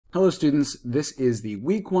Hello students, this is the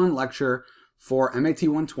week 1 lecture for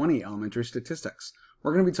MAT120 Elementary Statistics.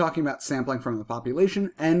 We're going to be talking about sampling from the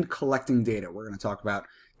population and collecting data. We're going to talk about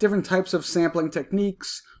different types of sampling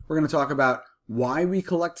techniques. We're going to talk about why we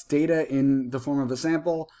collect data in the form of a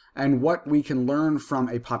sample and what we can learn from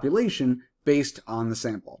a population based on the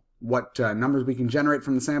sample. What numbers we can generate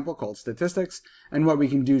from the sample, called statistics, and what we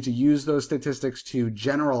can do to use those statistics to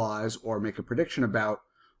generalize or make a prediction about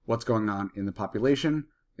what's going on in the population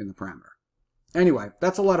in the parameter. Anyway,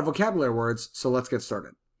 that's a lot of vocabulary words, so let's get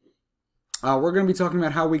started. We're going to be talking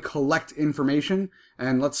about how we collect information,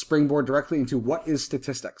 and let's springboard directly into what is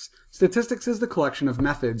statistics. Statistics is the collection of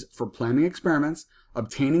methods for planning experiments,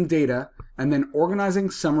 obtaining data, and then organizing,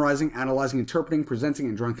 summarizing, analyzing, interpreting, presenting,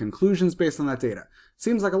 and drawing conclusions based on that data.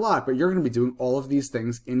 Seems like a lot, but you're going to be doing all of these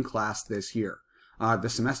things in class this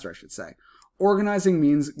semester, I should say. Organizing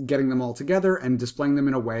means getting them all together and displaying them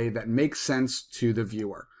in a way that makes sense to the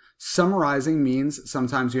viewer. Summarizing means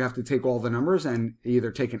sometimes you have to take all the numbers and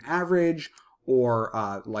either take an average or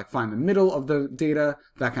find the middle of the data,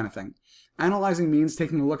 that kind of thing. Analyzing means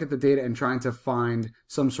taking a look at the data and trying to find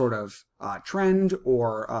some sort of trend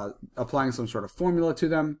or applying some sort of formula to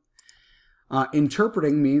them.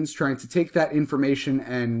 Interpreting means trying to take that information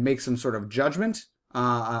and make some sort of judgment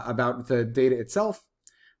about the data itself.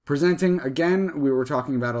 Presenting, again, we were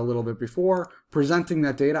talking about a little bit before. Presenting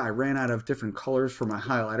that data, I ran out of different colors for my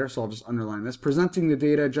highlighter, so I'll just underline this. Presenting the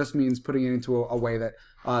data just means putting it into a way that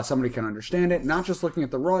somebody can understand it, not just looking at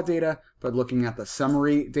the raw data, but looking at the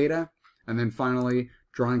summary data. And then finally,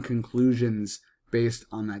 drawing conclusions based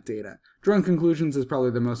on that data. Drawing conclusions is probably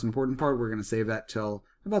the most important part. We're going to save that till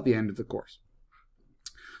about the end of the course.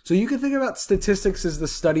 So you can think about statistics as the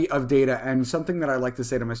study of data, and something that I like to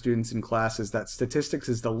say to my students in class is that statistics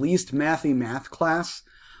is the least mathy math class.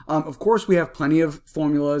 Of course, we have plenty of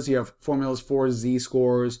formulas. You have formulas for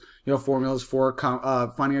z-scores. You have formulas for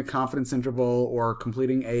finding a confidence interval or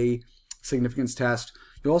completing a significance test.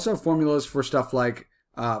 You also have formulas for stuff like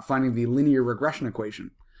finding the linear regression equation.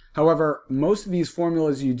 However, most of these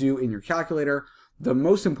formulas you do in your calculator. The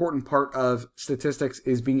most important part of statistics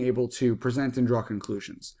is being able to present and draw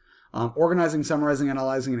conclusions. Organizing, summarizing,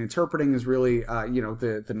 analyzing, and interpreting is really,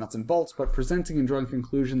 the nuts and bolts, but presenting and drawing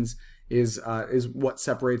conclusions is what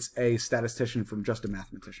separates a statistician from just a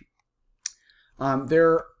mathematician.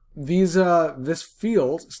 This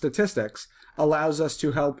field, statistics, allows us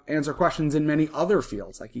to help answer questions in many other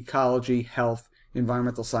fields, like ecology, health,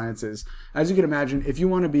 environmental sciences. As you can imagine, if you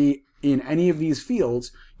want to be in any of these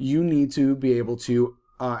fields, you need to be able to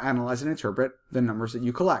analyze and interpret the numbers that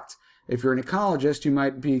you collect. If you're an ecologist, you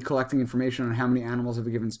might be collecting information on how many animals of a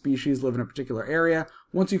given species live in a particular area.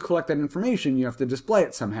 Once you collect that information, you have to display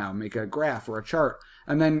it somehow, make a graph or a chart,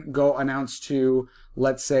 and then go announce to,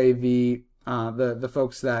 let's say, the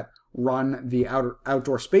folks that run the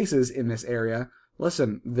outdoor spaces in this area,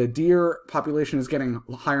 listen, the deer population is getting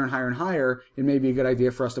higher and higher and higher. It may be a good idea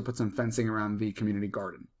for us to put some fencing around the community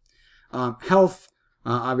garden. Health,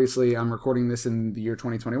 obviously I'm recording this in the year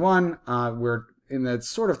 2021. We're in the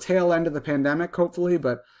sort of tail end of the pandemic, hopefully,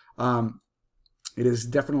 but it is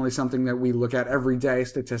definitely something that we look at every day,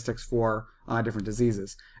 statistics for different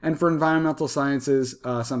diseases. And for environmental sciences,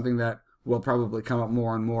 something that will probably come up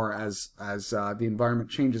more and more as the environment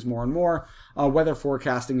changes more and more. Weather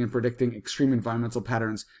forecasting and predicting extreme environmental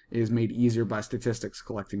patterns is made easier by statistics,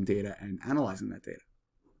 collecting data and analyzing that data.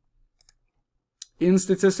 In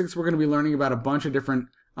statistics, we're going to be learning about a bunch of different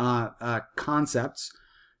concepts.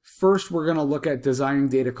 First, we're going to look at designing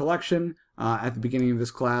data collection. At the beginning of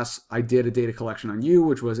this class, I did a data collection on you,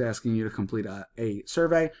 which was asking you to complete a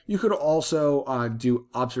survey. You could also do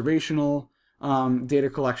observational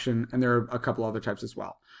data collection, and there are a couple other types as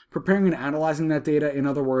well. Preparing and analyzing that data, in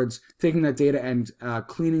other words, taking that data and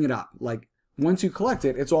cleaning it up. Like, once you collect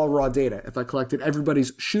it, it's all raw data. If I collected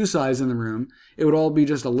everybody's shoe size in the room, it would all be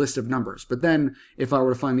just a list of numbers. But then if I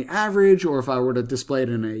were to find the average, or if I were to display it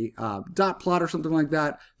in a dot plot or something like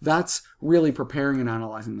that, that's really preparing and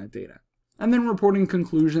analyzing that data. And then reporting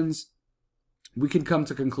conclusions. We can come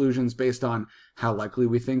to conclusions based on how likely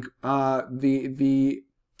we think the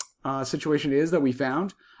situation is that we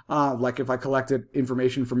found. Like if I collected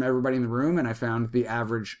information from everybody in the room and I found the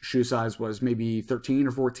average shoe size was maybe 13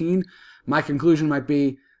 or 14, my conclusion might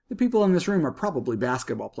be the people in this room are probably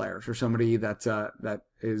basketball players or somebody that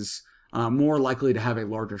is more likely to have a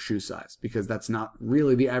larger shoe size, because that's not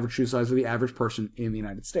really the average shoe size of the average person in the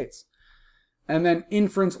United States. And then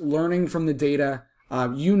inference, learning from the data.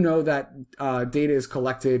 You know that data is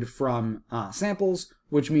collected from samples,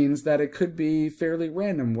 which means that it could be fairly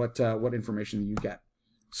random what information you get.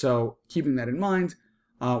 So keeping that in mind,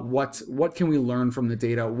 What can we learn from the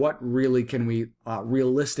data? What really can we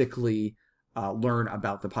realistically learn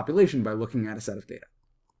about the population by looking at a set of data?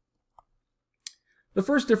 The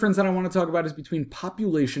first difference that I want to talk about is between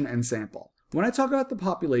population and sample. When I talk about the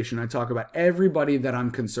population, I talk about everybody that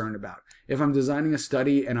I'm concerned about. If I'm designing a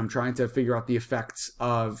study and I'm trying to figure out the effects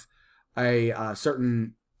of a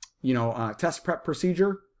certain, test prep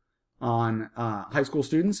procedure on high school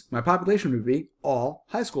students, my population would be all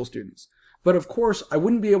high school students. But of course, I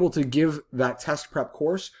wouldn't be able to give that test prep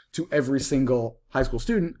course to every single high school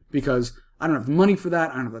student because I don't have the money for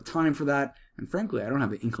that, I don't have the time for that, and frankly, I don't have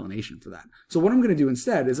the inclination for that. So what I'm going to do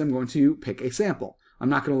instead is I'm going to pick a sample. I'm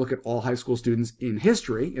not going to look at all high school students in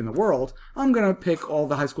history, in the world. I'm going to pick all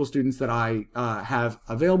the high school students that I have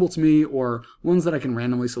available to me or ones that I can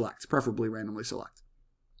randomly select, preferably randomly select.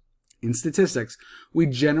 In statistics, we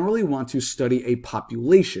generally want to study a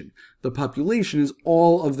population. The population is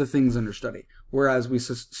all of the things under study, whereas we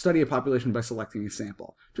study a population by selecting a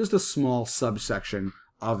sample, just a small subsection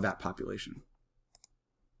of that population.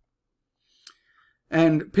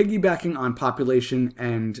 And piggybacking on population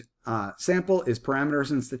and sample is parameters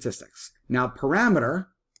in statistics. Now, parameter,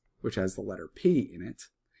 which has the letter P in it,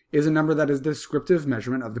 is a number that is a descriptive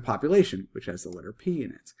measurement of the population, which has the letter P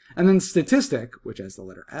in it. And then statistic, which has the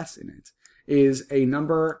letter S in it, is a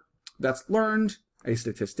number that's learned, a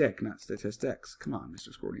statistic, not statistics. Come on, Mr.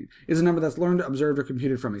 Scourdine. Is a number that's learned, observed, or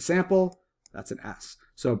computed from a sample. That's an S.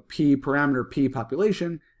 So P parameter, P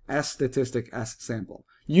population, S statistic, S sample.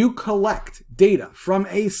 You collect data from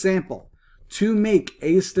a sample to make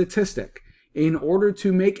a statistic in order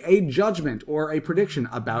to make a judgment or a prediction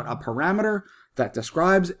about a parameter that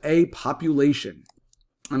describes a population.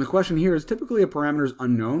 And the question here is, typically a parameter is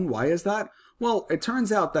unknown. Why is that? Well, it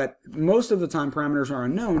turns out that most of the time parameters are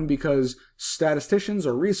unknown because statisticians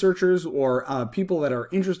or researchers or people that are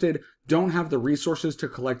interested don't have the resources to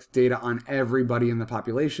collect data on everybody in the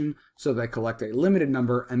population, so they collect a limited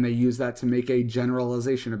number and they use that to make a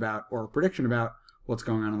generalization about or prediction about what's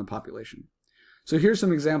going on in the population. So here's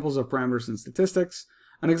some examples of parameters in statistics.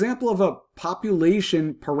 An example of a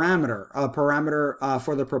population parameter,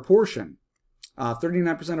 for the proportion.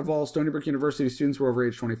 39% of all Stony Brook University students were over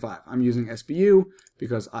age 25. I'm using SBU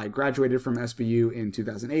because I graduated from SBU in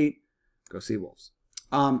 2008. Go Seawolves.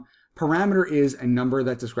 Parameter is a number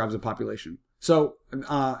that describes a population. So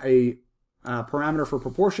a parameter for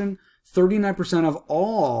proportion, 39% of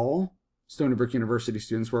all Stony Brook University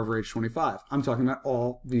students were over age 25. I'm talking about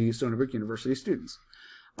all the Stony Brook University students.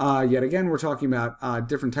 Yet again, we're talking about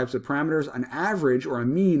different types of parameters. An average or a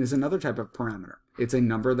mean is another type of parameter. It's a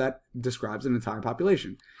number that describes an entire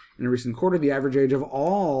population. In a recent quarter, the average age of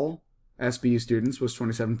all SBU students was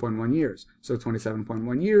 27.1 years. So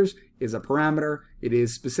 27.1 years is a parameter. It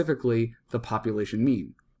is specifically the population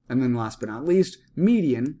mean. And then last but not least,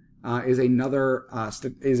 median is another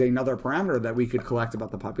parameter that we could collect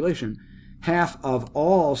about the population. Half of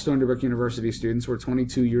all Stony Brook University students were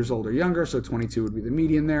 22 years old or younger, so 22 would be the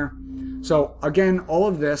median there. So again, all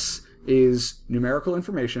of this is numerical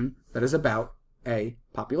information that is about a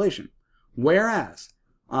population. Whereas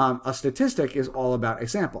a statistic is all about a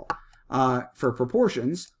sample. For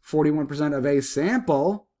proportions, 41% of a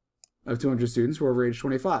sample of 200 students were over age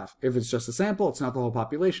 25. If it's just a sample, it's not the whole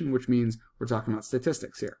population, which means we're talking about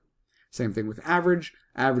statistics here. Same thing with average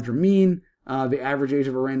or mean. The average age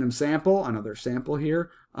of a random sample, another sample here,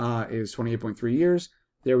 is 28.3 years.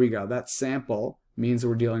 There we go. That sample means that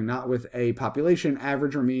we're dealing not with a population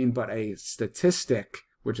average or mean, but a statistic,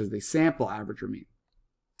 which is the sample average or mean.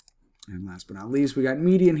 And last but not least, we got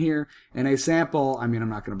median here. And a sample, I'm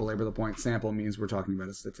not going to belabor the point. Sample means we're talking about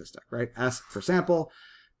a statistic, right? S for sample,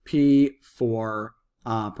 P for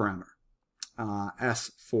parameter,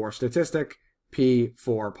 S for statistic, P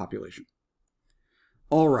for population.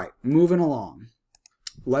 All right, moving along.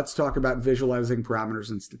 Let's talk about visualizing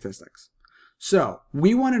parameters in statistics. So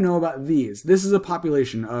we want to know about these. This is a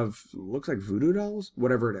population of, looks like voodoo dolls,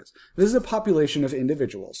 whatever it is. This is a population of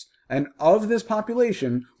individuals. And of this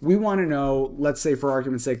population, we want to know, let's say for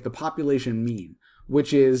argument's sake, the population mean,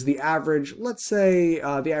 which is the average, let's say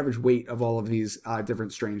the average weight of all of these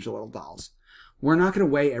different strange little dolls. We're not going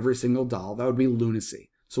to weigh every single doll. That would be lunacy.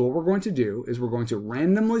 So what we're going to do is we're going to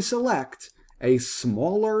randomly select a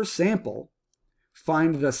smaller sample,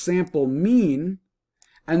 find the sample mean,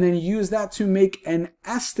 and then use that to make an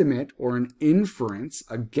estimate or an inference,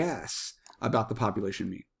 a guess, about the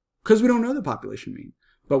population mean. Because we don't know the population mean,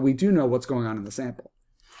 but we do know what's going on in the sample.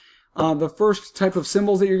 The first type of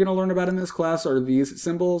symbols that you're going to learn about in this class are these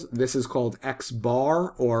symbols. This is called X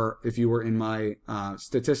bar, or if you were in my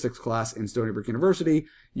statistics class in Stony Brook University,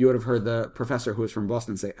 you would have heard the professor who was from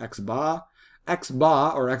Boston say X bar. X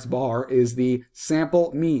bar or X bar is the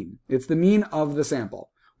sample mean. It's the mean of the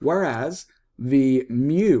sample. Whereas the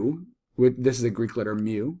mu, this is a Greek letter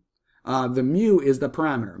mu, the mu is the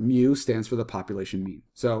parameter. Mu stands for the population mean.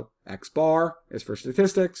 So X bar is for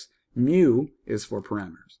statistics, mu is for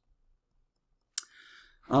parameters.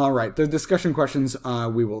 All right, the discussion questions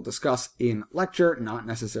we will discuss in lecture, not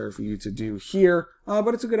necessary for you to do here,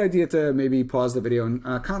 but it's a good idea to maybe pause the video and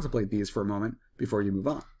contemplate these for a moment before you move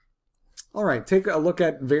on. All right, take a look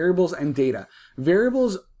at variables and data.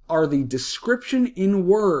 Variables are the description in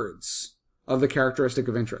words of the characteristic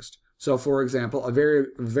of interest. So for example, a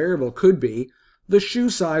variable could be the shoe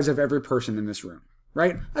size of every person in this room,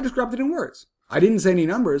 right? I described it in words. I didn't say any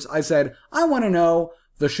numbers. I said, I want to know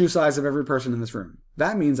the shoe size of every person in this room.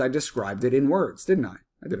 That means I described it in words, didn't I?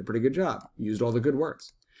 I did a pretty good job. Used all the good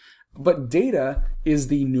words. But data is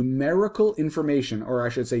the numerical information, or I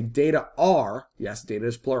should say data are, yes, data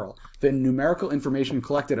is plural, the numerical information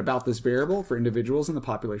collected about this variable for individuals in the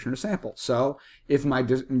population or sample. So if my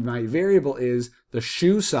variable is the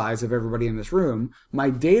shoe size of everybody in this room, my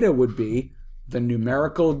data would be the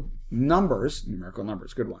numerical numbers,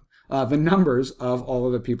 good one, the numbers of all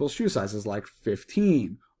of the people's shoe sizes, like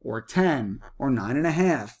 15 or 10 or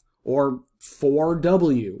 9.5 or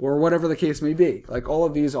 4W or whatever the case may be. Like all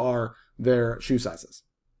of these are their shoe sizes.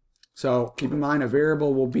 So keep in mind, a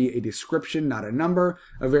variable will be a description, not a number.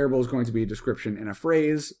 A variable is going to be a description in a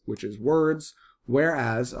phrase, which is words,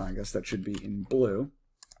 whereas, I guess that should be in blue,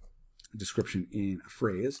 description in a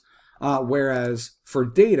phrase, whereas for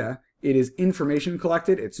data, it is information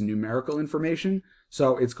collected, it's numerical information,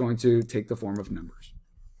 so it's going to take the form of numbers,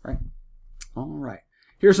 right? All right,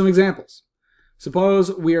 here are some examples.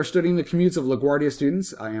 Suppose we are studying the commutes of LaGuardia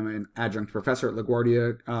students. I am an adjunct professor at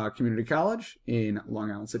LaGuardia Community College in Long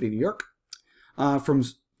Island City, New York,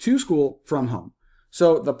 to school from home.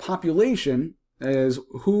 So the population is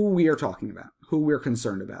who we are talking about, who we're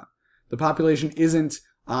concerned about. The population isn't,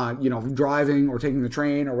 driving or taking the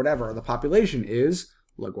train or whatever. The population is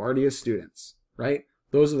LaGuardia students, right?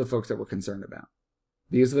 Those are the folks that we're concerned about.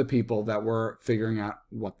 These are the people that we're figuring out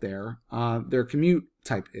what their commute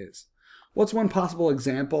type is. What's one possible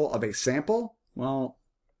example of a sample? Well,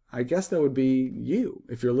 I guess that would be you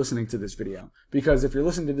if you're listening to this video. Because if you're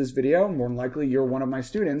listening to this video, more than likely you're one of my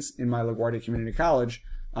students in my LaGuardia Community College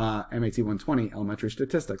MAT120 elementary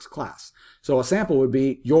statistics class. So a sample would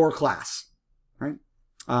be your class, right?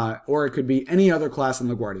 Or it could be any other class in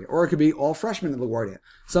LaGuardia. Or it could be all freshmen at LaGuardia.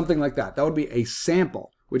 Something like that. That would be a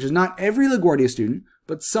sample, which is not every LaGuardia student,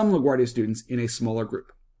 but some LaGuardia students in a smaller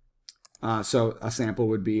group. So a sample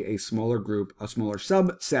would be a smaller group, a smaller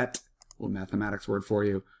subset, a little mathematics word for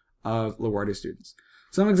you, of LaGuardia students.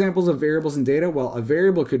 Some examples of variables and data. Well, a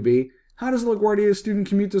variable could be, how does a LaGuardia student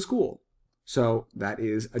commute to school? So that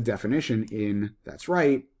is a definition in, that's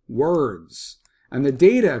right, words. And the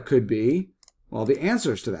data could be, well, the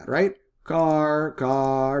answers to that, right? Car,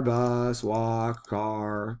 bus, walk,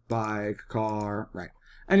 car, bike, car, right?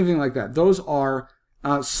 Anything like that. Those are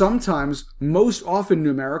sometimes, most often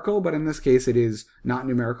numerical, but in this case it is not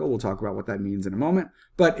numerical. We'll talk about what that means in a moment.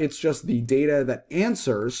 But it's just the data that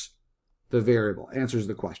answers the variable, answers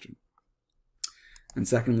the question. And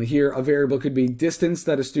secondly here, a variable could be distance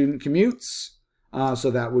that a student commutes. So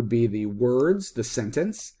that would be the words, the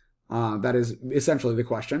sentence. That is essentially the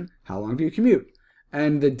question. How long do you commute?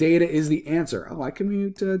 And the data is the answer. Oh, I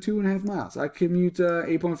commute 2.5 miles. I commute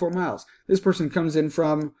 8.4 miles. This person comes in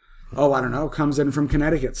from, comes in from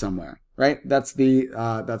Connecticut somewhere, right? That's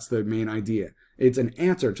the main idea. It's an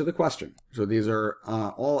answer to the question. So these are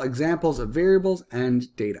all examples of variables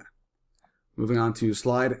and data. Moving on to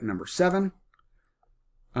slide number 7.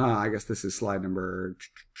 I guess this is slide number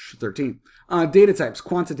 13. Data types,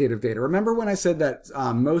 quantitative data. Remember when I said that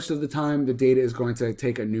most of the time the data is going to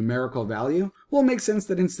take a numerical value? Well, it makes sense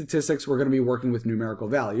that in statistics we're going to be working with numerical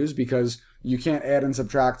values because you can't add and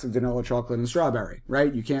subtract vanilla, chocolate, and strawberry,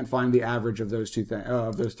 right? You can't find the average of those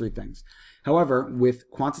three things. However, with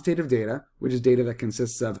quantitative data, which is data that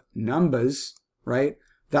consists of numbers, right?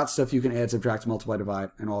 That's stuff you can add, subtract, multiply,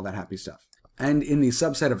 divide, and all that happy stuff. And in the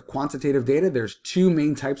subset of quantitative data, there's two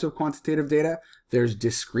main types of quantitative data. There's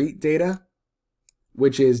discrete data,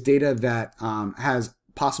 which is data that has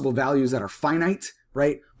possible values that are finite,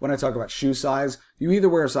 right? When I talk about shoe size, you either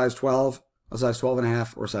wear a size 12, a size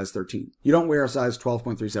 12.5, or a size 13. You don't wear a size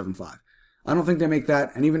 12.375. I don't think they make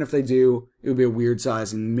that, and even if they do, it would be a weird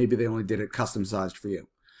size, and maybe they only did it custom sized for you.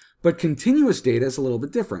 But continuous data is a little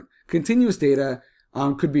bit different. Continuous data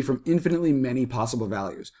could be from infinitely many possible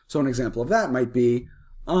values. So an example of that might be,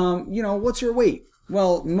 what's your weight?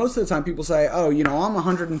 Well, most of the time people say, oh, you know, I'm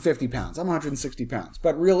 150 pounds, I'm 160 pounds.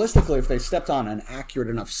 But realistically, if they stepped on an accurate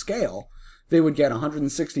enough scale, they would get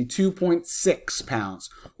 162.6 pounds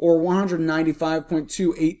or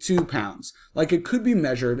 195.282 pounds. Like, it could be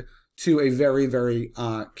measured to a very, very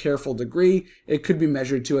careful degree. It could be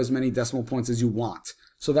measured to as many decimal points as you want.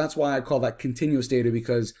 So that's why I call that continuous data,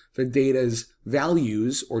 because the data's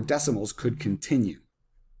values or decimals could continue.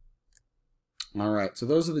 All right, so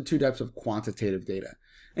those are the two types of quantitative data.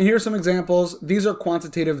 And here are some examples. These are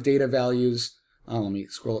quantitative data values. Let me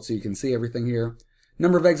scroll it so you can see everything here.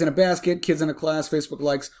 Number of eggs in a basket, kids in a class, Facebook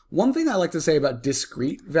likes. One thing I like to say about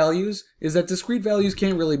discrete values is that discrete values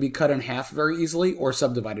can't really be cut in half very easily or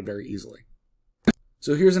subdivided very easily.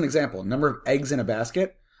 So here's an example. Number of eggs in a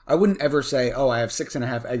basket. I wouldn't ever say, oh, I have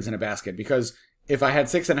 6.5 eggs in a basket, because if I had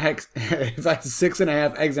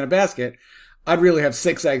 6.5 eggs in a basket, I'd really have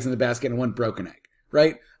 6 eggs in the basket and 1 broken egg,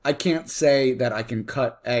 right? I can't say that I can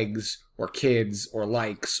cut eggs or kids or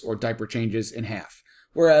likes or diaper changes in half.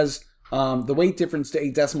 Whereas the weight difference to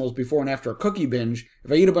 8 decimals before and after a cookie binge,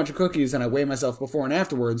 if I eat a bunch of cookies and I weigh myself before and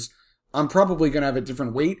afterwards, I'm probably going to have a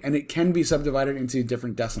different weight, and it can be subdivided into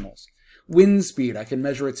different decimals. Wind speed, I can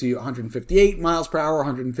measure it to 158 miles per hour,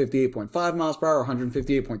 158.5 miles per hour,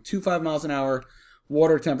 158.25 miles an hour.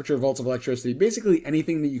 Water temperature, volts of electricity, basically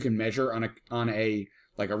anything that you can measure on a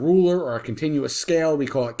like a ruler or a continuous scale, we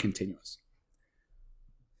call it continuous.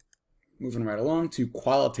 Moving right along to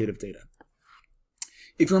qualitative data.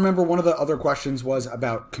 If you remember, one of the other questions was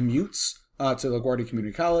about commutes to LaGuardia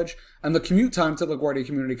Community College, and the commute time to LaGuardia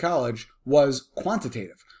Community College was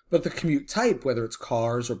quantitative. But the commute type, whether it's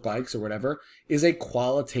cars or bikes or whatever, is a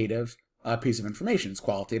qualitative piece of information. It's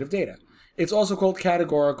qualitative data. It's also called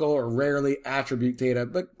categorical or rarely attribute data,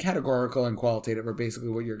 but categorical and qualitative are basically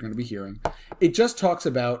what you're going to be hearing. It just talks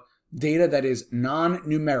about data that is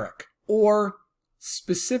non-numeric, or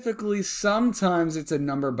specifically sometimes it's a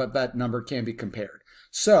number, but that number can be compared.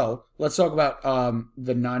 So let's talk about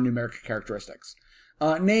the non-numeric characteristics.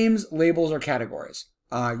 Names, labels, or categories.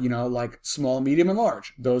 You know, like small, medium, and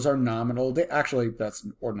large. Those are nominal data. Actually, that's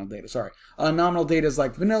ordinal data, sorry. Nominal data is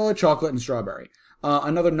like vanilla, chocolate, and strawberry.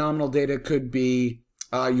 Another nominal data could be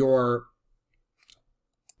your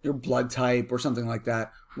blood type or something like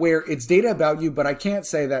that, where it's data about you, but I can't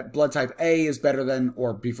say that blood type A is better than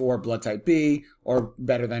or before blood type B or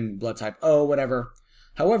better than blood type O, whatever.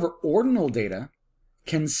 However, ordinal data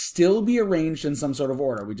can still be arranged in some sort of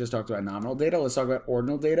order. We just talked about nominal data. Let's talk about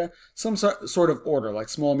ordinal data. Some sort of order, like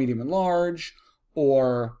small, medium, and large,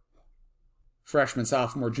 or freshman,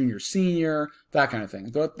 sophomore, junior, senior, that kind of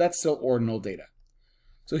thing. That's still ordinal data.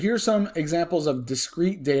 So here's some examples of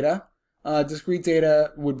discrete data. Discrete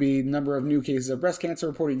data would be number of new cases of breast cancer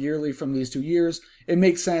reported yearly from these 2 years. It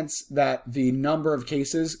makes sense that the number of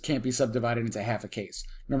cases can't be subdivided into half a case.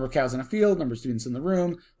 Number of cows in a field, number of students in the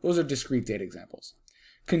room, those are discrete data examples.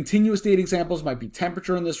 Continuous data examples might be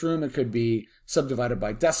temperature in this room. It could be subdivided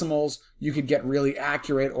by decimals. You could get really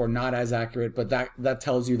accurate or not as accurate, but that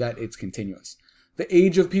tells you that it's continuous. The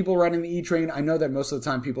age of people riding the E-train, I know that most of the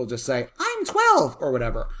time people just say, I'm 12 or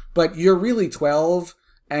whatever, but you're really 12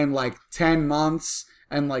 and like 10 months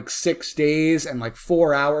and like 6 days and like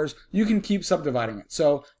 4 hours. You can keep subdividing it.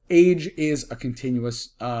 So age is a continuous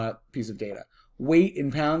piece of data. Weight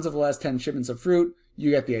in pounds of the last 10 shipments of fruit,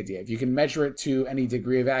 you get the idea. If you can measure it to any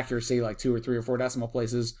degree of accuracy, like 2 or 3 or 4 decimal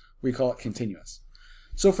places, we call it continuous.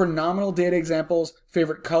 So for nominal data examples,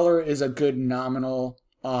 favorite color is a good nominal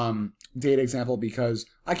data example, because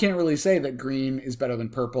I can't really say that green is better than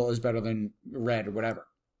purple, is better than red, or whatever.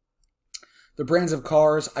 The brands of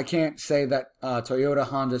cars, I can't say that Toyota,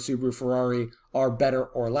 Honda, Subaru, Ferrari are better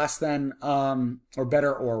or less than, or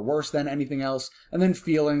better or worse than anything else. And then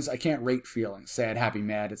feelings, I can't rate feelings, sad, happy,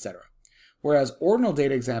 mad, etc. Whereas ordinal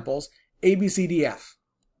data examples, A, B, C, D, F.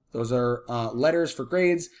 Those are letters for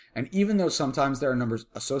grades, and even though sometimes there are numbers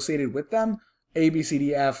associated with them, A, B, C,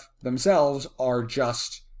 D, F themselves are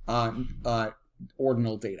just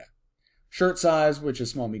ordinal data. Shirt size, which is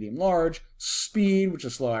small, medium, large. Speed, which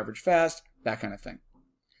is slow, average, fast, that kind of thing.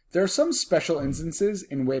 There are some special instances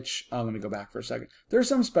in which, let me go back for a second. There are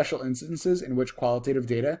some special instances in which qualitative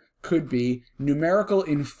data could be numerical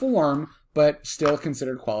in form, but still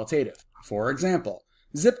considered qualitative. For example,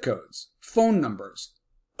 zip codes, phone numbers,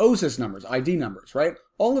 OSIS numbers, ID numbers, right?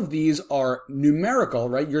 All of these are numerical,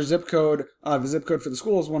 right? Your zip code, the zip code for the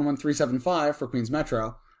school is 11375 for Queens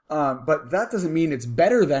Metro, but that doesn't mean it's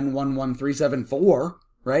better than 11374,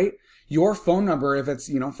 right? Your phone number, if it's,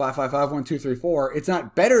 555-1234, it's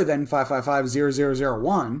not better than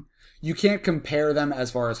 555-0001. You can't compare them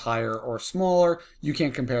as far as higher or smaller. You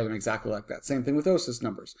can't compare them exactly like that. Same thing with OSIS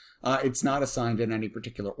numbers. It's not assigned in any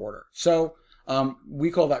particular order. So we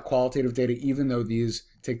call that qualitative data, even though these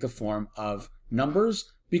take the form of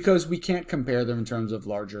numbers, because we can't compare them in terms of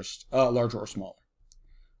larger or smaller.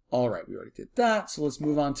 All right, we already did that. So let's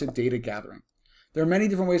move on to data gathering. There are many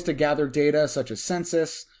different ways to gather data, such as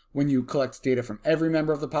census. When you collect data from every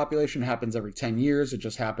member of the population, it happens every 10 years. It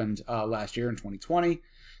just happened last year in 2020.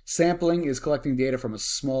 Sampling is collecting data from a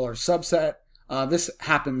smaller subset. This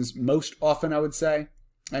happens most often, I would say,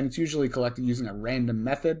 and it's usually collected using a random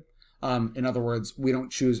method. In other words, we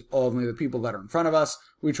don't choose only the people that are in front of us.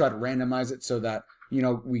 We try to randomize it so that,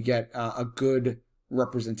 we get a good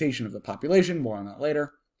representation of the population. More on that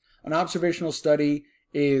later. An observational study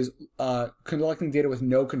is collecting data with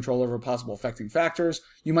no control over possible affecting factors.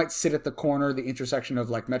 You might sit at the corner, the intersection of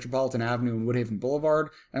like Metropolitan Avenue and Woodhaven Boulevard,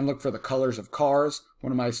 and look for the colors of cars.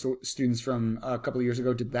 One of my students from a couple of years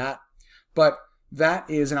ago did that. But that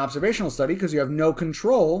is an observational study because you have no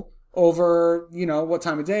control over, what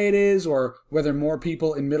time of day it is, or whether more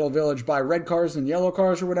people in Middle Village buy red cars than yellow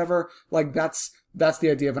cars or whatever. Like that's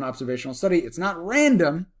the idea of an observational study. It's not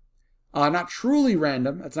random, not truly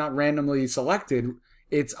random. It's not randomly selected.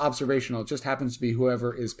 It's observational. It just happens to be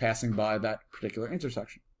whoever is passing by that particular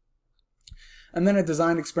intersection. And then a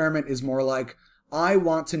design experiment is more like, I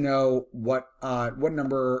want to know what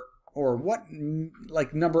number or what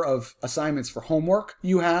number of assignments for homework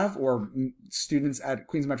you have or students at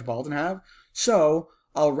Queens Metropolitan have. So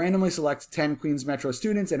I'll randomly select 10 Queens Metro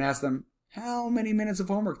students and ask them, how many minutes of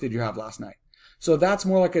homework did you have last night? So that's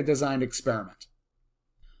more like a designed experiment.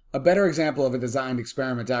 A better example of a designed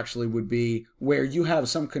experiment actually would be where you have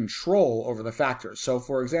some control over the factors. So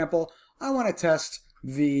for example, I want to test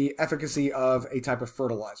the efficacy of a type of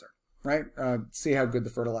fertilizer, right? See how good the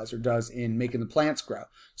fertilizer does in making the plants grow.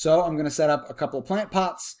 So I'm going to set up a couple of plant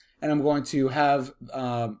pots, and I'm going to have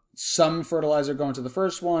some fertilizer go into the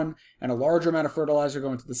first one and a larger amount of fertilizer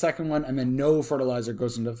go into the second one, and then no fertilizer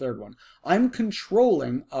goes into the third one. I'm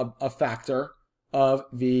controlling a factor of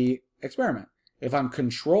the experiment. If I'm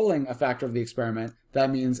controlling a factor of the experiment, that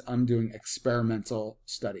means I'm doing experimental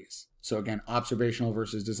studies. So again, observational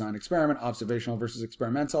versus design experiment, observational versus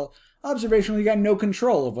experimental. Observational, you got no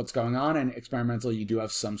control of what's going on, and experimental, you do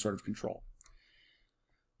have some sort of control.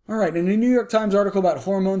 All right, in a New York Times article about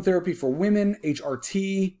hormone therapy for women,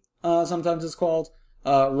 HRT sometimes it's called,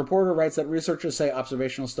 a reporter writes that researchers say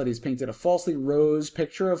observational studies painted a falsely rose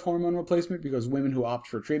picture of hormone replacement because women who opt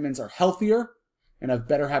for treatments are healthier and have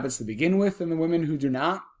better habits to begin with than the women who do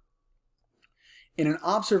not. In an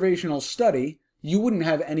observational study, you wouldn't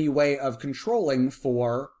have any way of controlling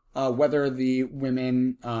for whether the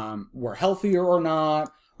women were healthier or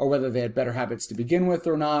not, or whether they had better habits to begin with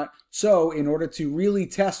or not. So in order to really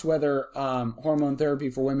test whether hormone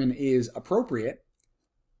therapy for women is appropriate,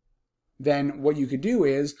 then what you could do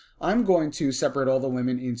is, I'm going to separate all the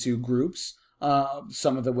women into groups.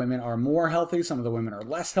 Some of the women are more healthy, some of the women are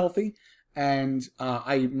less healthy. And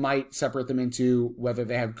I might separate them into whether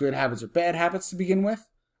they have good habits or bad habits to begin with.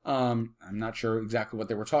 I'm not sure exactly what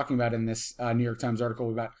they were talking about in this New York Times article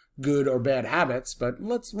about good or bad habits, but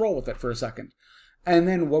let's roll with it for a second. And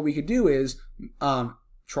then what we could do is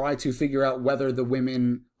try to figure out whether the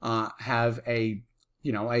women have a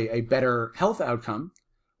better health outcome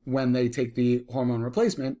when they take the hormone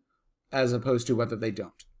replacement as opposed to whether they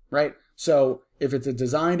don't, right? So if it's a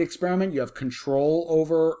designed experiment, you have control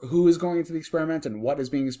over who is going into the experiment and what is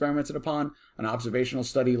being experimented upon. An observational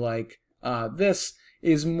study like this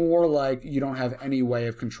is more like you don't have any way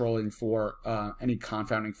of controlling for any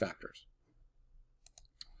confounding factors.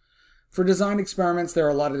 For design experiments, there are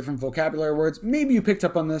a lot of different vocabulary words. Maybe you picked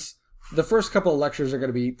up on this. The first couple of lectures are going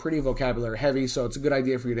to be pretty vocabulary heavy, so it's a good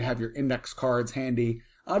idea for you to have your index cards handy.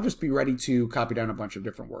 I'll just be ready to copy down a bunch of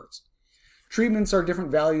different words. Treatments are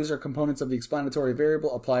different values or components of the explanatory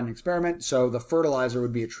variable applied in an experiment. So the fertilizer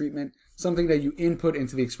would be a treatment, something that you input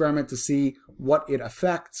into the experiment to see what it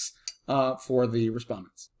affects for the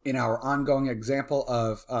respondents. In our ongoing example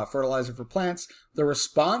of fertilizer for plants, the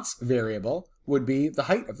response variable would be the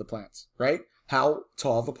height of the plants, right? How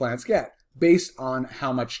tall the plants get based on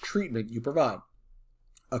how much treatment you provide.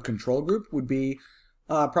 A control group would be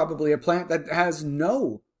probably a plant that has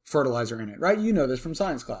no fertilizer in it, right? You know this from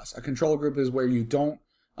science class. A control group is where you don't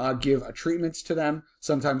give a treatment to them.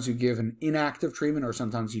 Sometimes you give an inactive treatment, or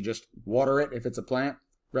sometimes you just water it if it's a plant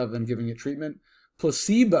rather than giving it treatment.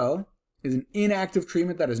 Placebo is an inactive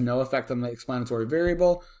treatment that has no effect on the explanatory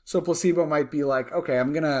variable. So placebo might be like, okay,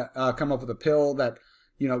 I'm going to come up with a pill that,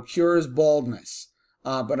 cures baldness.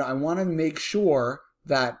 But I want to make sure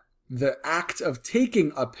that the act of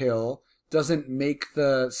taking a pill doesn't make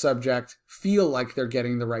the subject feel like they're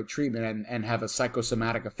getting the right treatment and have a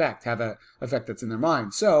psychosomatic effect, have an effect that's in their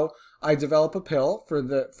mind. So I develop a pill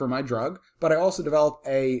for my drug, but I also develop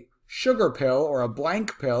a sugar pill or a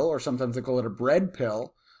blank pill, or sometimes they call it a bread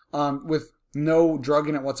pill, with no drug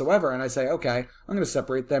in it whatsoever. And I say, okay, I'm going to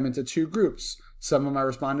separate them into two groups. Some of my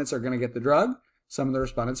respondents are going to get the drug. Some of the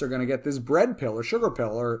respondents are going to get this bread pill or sugar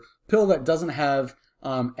pill or pill that doesn't have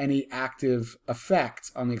any active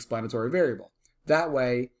effect on the explanatory variable. That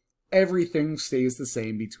way, everything stays the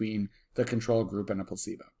same between the control group and a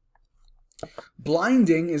placebo.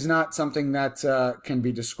 Blinding is not something that can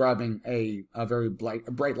be describing a very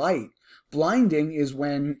bright light. Blinding is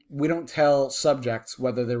when we don't tell subjects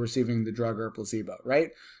whether they're receiving the drug or a placebo, right?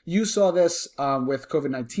 You saw this with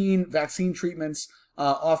COVID-19 vaccine treatments.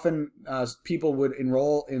 Often people would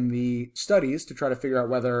enroll in the studies to try to figure out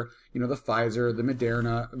whether, the Pfizer, the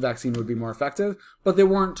Moderna vaccine would be more effective, but they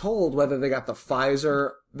weren't told whether they got the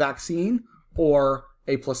Pfizer vaccine or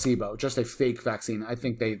a placebo, just a fake vaccine. I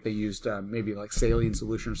think they used maybe like saline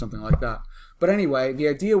solution or something like that. But anyway, the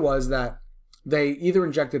idea was that they either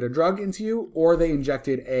injected a drug into you or they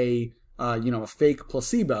injected a fake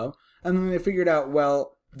placebo, and then they figured out,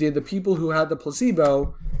 well, did the people who had the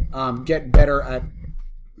placebo get better at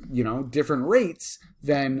different rates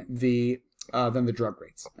than the drug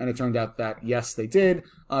rates? And it turned out that yes, they did.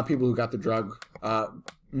 People who got the drug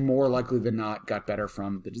more likely than not got better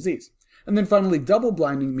from the disease. And then finally, double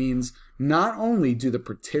blinding means not only do the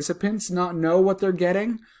participants not know what they're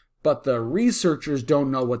getting, but the researchers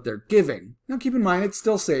don't know what they're giving. Now keep in mind, it's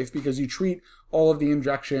still safe because you treat all of the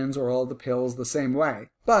injections or all of the pills the same way.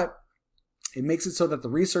 But it makes it so that the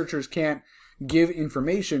researchers can't give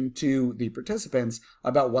information to the participants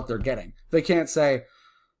about what they're getting. They can't say,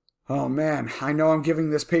 oh man, I know I'm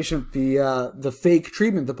giving this patient the fake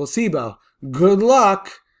treatment, the placebo. Good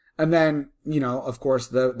luck. And then, of course,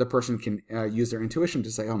 the person can use their intuition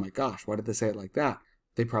to say, oh my gosh, why did they say it like that?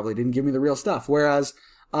 They probably didn't give me the real stuff. Whereas,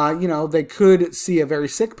 they could see a very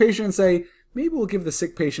sick patient and say, maybe we'll give the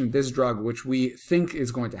sick patient this drug, which we think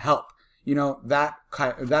is going to help.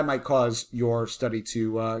 That might cause your study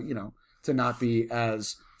to not be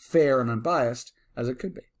as fair and unbiased as it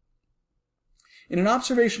could be. In an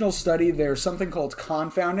observational study, there's something called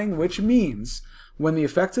confounding, which means when the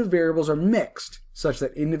effective variables are mixed such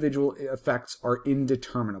that individual effects are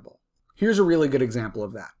indeterminable. Here's a really good example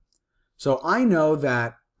of that. So I know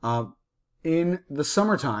that in the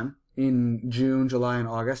summertime, in June, July, and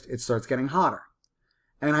August, it starts getting hotter.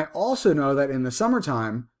 And I also know that in the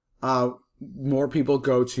summertime, more people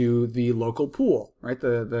go to the local pool, right?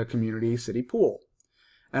 The community city pool.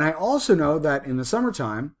 And I also know that in the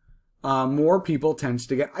summertime, more people tend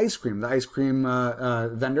to get ice cream. The ice cream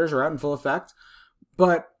vendors are out in full effect.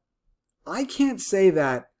 But I can't say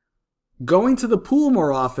that going to the pool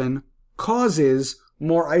more often causes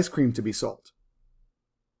more ice cream to be sold,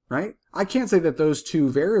 right? I can't say that those two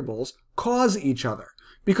variables cause each other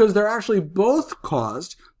because they're actually both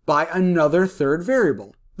caused by another third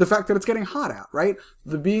variable. The fact that it's getting hot out, right?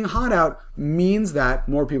 The being hot out means that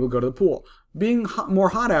more people go to the pool. Being more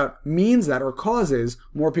hot out means that or causes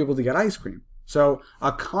more people to get ice cream. So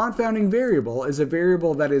a confounding variable is a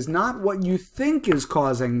variable that is not what you think is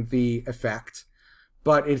causing the effect,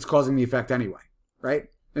 but it's causing the effect anyway, right?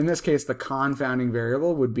 In this case, the confounding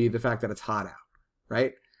variable would be the fact that it's hot out,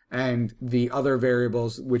 right? And the other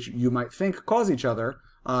variables which you might think cause each other,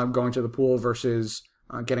 going to the pool versus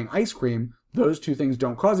getting ice cream, those two things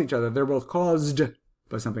don't cause each other. They're both caused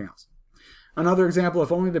by something else. Another example,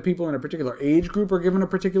 if only the people in a particular age group are given a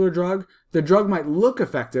particular drug, the drug might look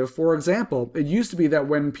effective. For example, it used to be that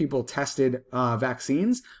when people tested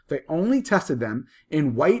vaccines, they only tested them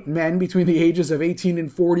in white men between the ages of 18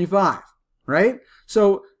 and 45, right?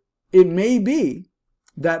 So it may be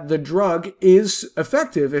that the drug is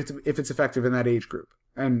effective if it's effective in that age group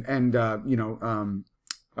and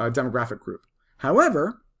demographic group.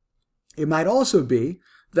 However, it might also be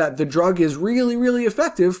that the drug is really, really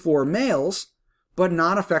effective for males, but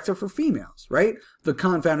not effective for females, right? The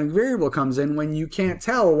confounding variable comes in when you can't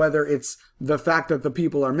tell whether it's the fact that the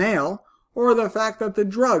people are male or the fact that the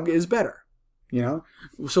drug is better,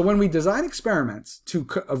 So when we design experiments to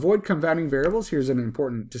avoid confounding variables, here's an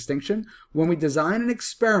important distinction. When we design an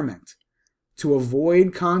experiment to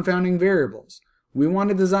avoid confounding variables, we want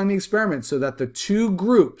to design the experiment so that the two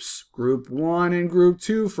groups, group 1 and group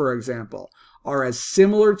 2, for example, are as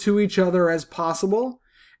similar to each other as possible,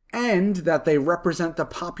 and that they represent the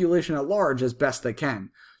population at large as best they can.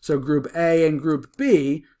 So group A and group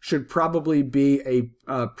B should probably be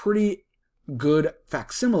a pretty good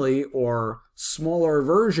facsimile or smaller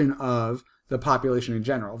version of the population in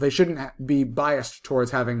general. They shouldn't be biased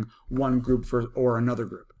towards having one group or another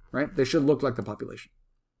group, right? They should look like the population.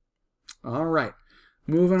 All right,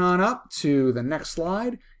 moving on up to the next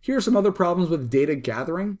slide. Here are some other problems with data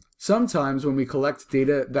gathering. Sometimes when we collect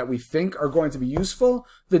data that we think are going to be useful,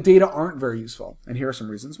 the data aren't very useful, and here are some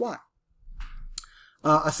reasons why.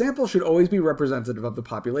 A sample should always be representative of the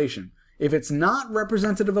population. If it's not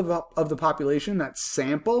representative of the population, that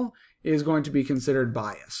sample is going to be considered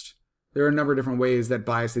biased. There are a number of different ways that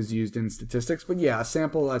bias is used in statistics, but yeah, a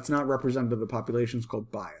sample that's not representative of the population is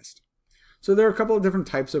called biased. So there are a couple of different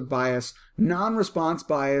types of bias. Non-response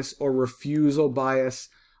bias or refusal bias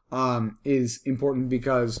is important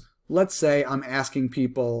because, let's say I'm asking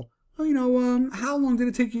people, how long did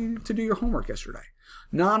it take you to do your homework yesterday?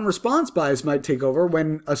 Non-response bias might take over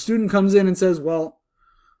when a student comes in and says, well,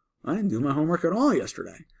 I didn't do my homework at all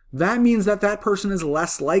yesterday. That means that that person is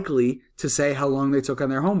less likely to say how long they took on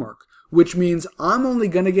their homework, which means I'm only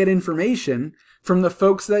going to get information from the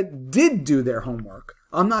folks that did do their homework.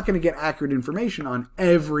 I'm not going to get accurate information on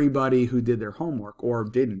everybody who did their homework or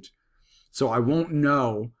didn't. So I won't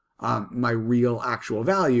know my real actual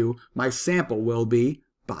value. My sample will be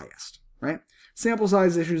biased, right? Sample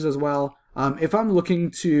size issues as well. If I'm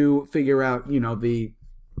looking to figure out,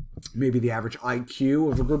 maybe the average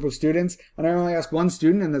IQ of a group of students, and I only ask one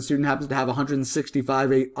student, and the student happens to have 165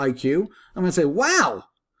 IQ, I'm going to say, wow,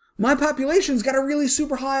 my population's got a really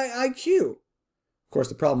super high IQ. Of course,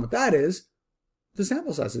 the problem with that is the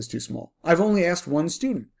sample size is too small. I've only asked one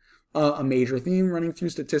student. A major theme running through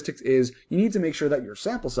statistics is you need to make sure that your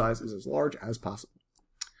sample size is as large as possible.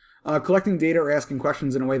 Collecting data or asking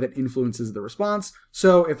questions in a way that influences the response.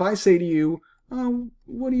 So if I say to you,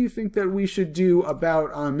 what do you think that we should do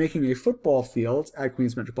about making a football field at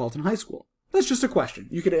Queens Metropolitan High School? That's just a question.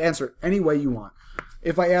 You could answer it any way you want.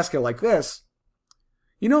 If I ask it like this,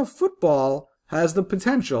 football has the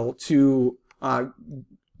potential to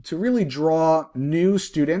really draw new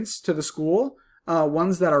students to the school,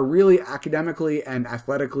 ones that are really academically and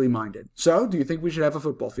athletically minded. So, do you think we should have a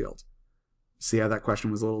football field? See how that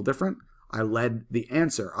question was a little different? I led the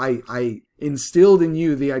answer. I instilled in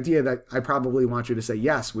you the idea that I probably want you to say,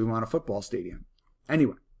 yes, we want a football stadium.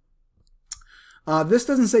 Anyway, this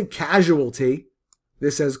doesn't say casualty.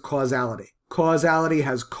 This says causality. Causality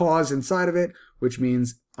has cause inside of it, which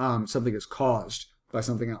means something is caused by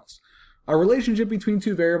something else. A relationship between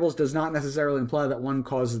two variables does not necessarily imply that one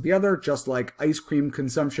causes the other, just like ice cream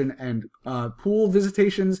consumption and pool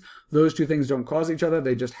visitations. Those two things don't cause each other.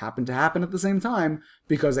 They just happen to happen at the same time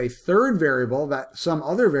because a third variable, that some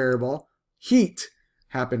other variable, heat,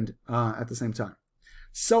 happened at the same time.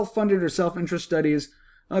 Self-funded or self-interest studies.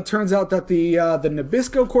 Turns out that the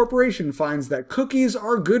Nabisco Corporation finds that cookies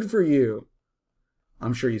are good for you.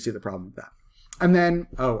 I'm sure you see the problem with that. And then,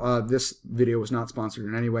 this video was not sponsored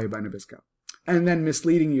in any way by Nabisco. And then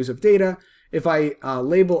misleading use of data. If I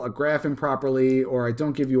label a graph improperly, or I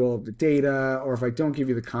don't give you all of the data, or if I don't give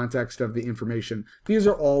you the context of the information, these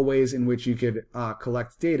are all ways in which you could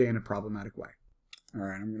collect data in a problematic way. All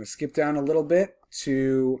right, I'm going to skip down a little bit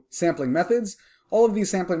to sampling methods. All of these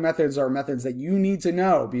sampling methods are methods that you need to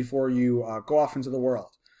know before you go off into the world.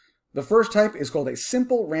 The first type is called a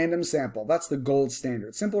simple random sample. That's the gold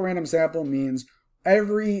standard. Simple random sample means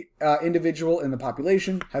every individual in the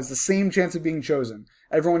population has the same chance of being chosen.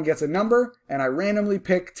 Everyone gets a number, and I randomly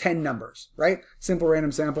pick 10 numbers, right? Simple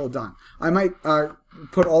random sample, done. I might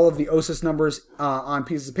put all of the OSIS numbers on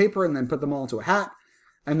pieces of paper and then put them all into a hat,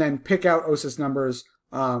 and then pick out OSIS numbers,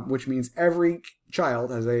 which means every child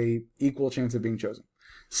has a equal chance of being chosen.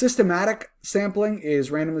 Systematic sampling is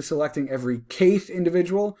randomly selecting every kth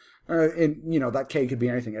individual. That K could be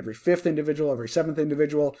anything, every 5th individual, every 7th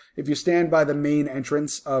individual. If you stand by the main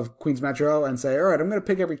entrance of Queens Metro and say, all right, I'm going to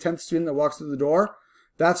pick every 10th student that walks through the door,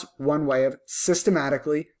 that's one way of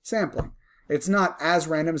systematically sampling. It's not as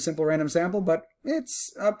random as simple random sample, but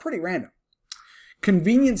it's pretty random.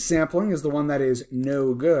 Convenience sampling is the one that is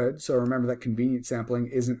no good, so remember that convenience sampling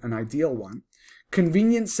isn't an ideal one.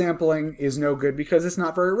 Convenience sampling is no good because it's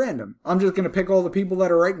not very random. I'm just going to pick all the people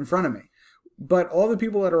that are right in front of me. But all the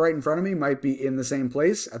people that are right in front of me might be in the same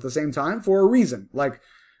place at the same time for a reason. Like,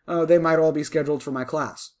 they might all be scheduled for my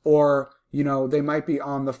class. Or, they might be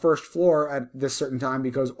on the first floor at this certain time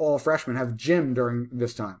because all freshmen have gym during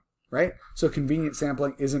this time, right? So convenient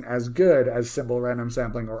sampling isn't as good as simple random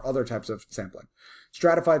sampling or other types of sampling.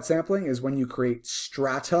 Stratified sampling is when you create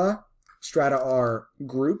strata. Strata are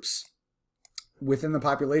groups within the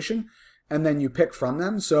population, and then you pick from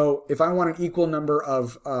them. So if I want an equal number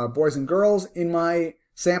of boys and girls in my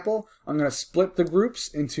sample, I'm going to split the groups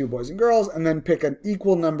into boys and girls and then pick an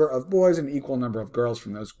equal number of boys and equal number of girls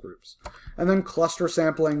from those groups. And then cluster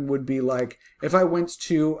sampling would be like if I went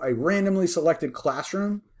to a randomly selected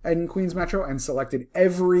classroom in Queens Metro and selected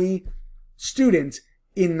every student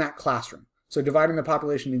in that classroom. So dividing the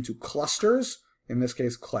population into clusters, in this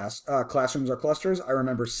case classrooms are clusters. I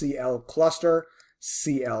remember CL cluster,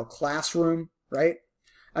 CL classroom, right?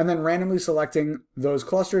 And then randomly selecting those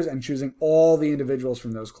clusters and choosing all the individuals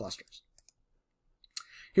from those clusters.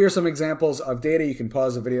 Here are some examples of data. You can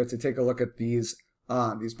pause the video to take a look at these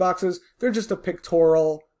boxes. They're just a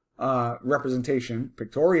pictorial representation,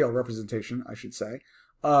 I should say,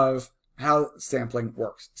 of how sampling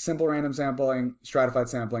works. Simple random sampling, stratified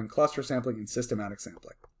sampling, cluster sampling, and systematic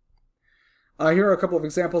sampling. Here are a couple of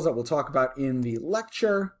examples that we'll talk about in the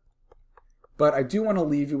lecture. But I do want to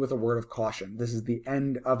leave you with a word of caution. This is the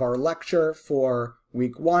end of our lecture for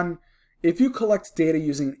week 1. If you collect data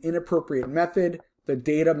using an inappropriate method, the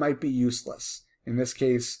data might be useless. In this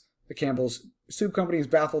case, the Campbell's Soup Company is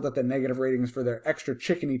baffled at the negative ratings for their extra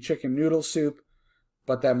chickeny chicken noodle soup,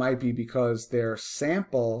 but that might be because their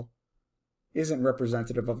sample isn't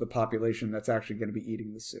representative of the population that's actually going to be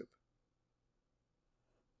eating the soup.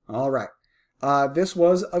 All right. This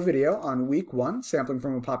was a video on week 1, sampling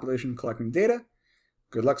from a population, collecting data.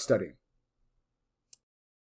 Good luck studying.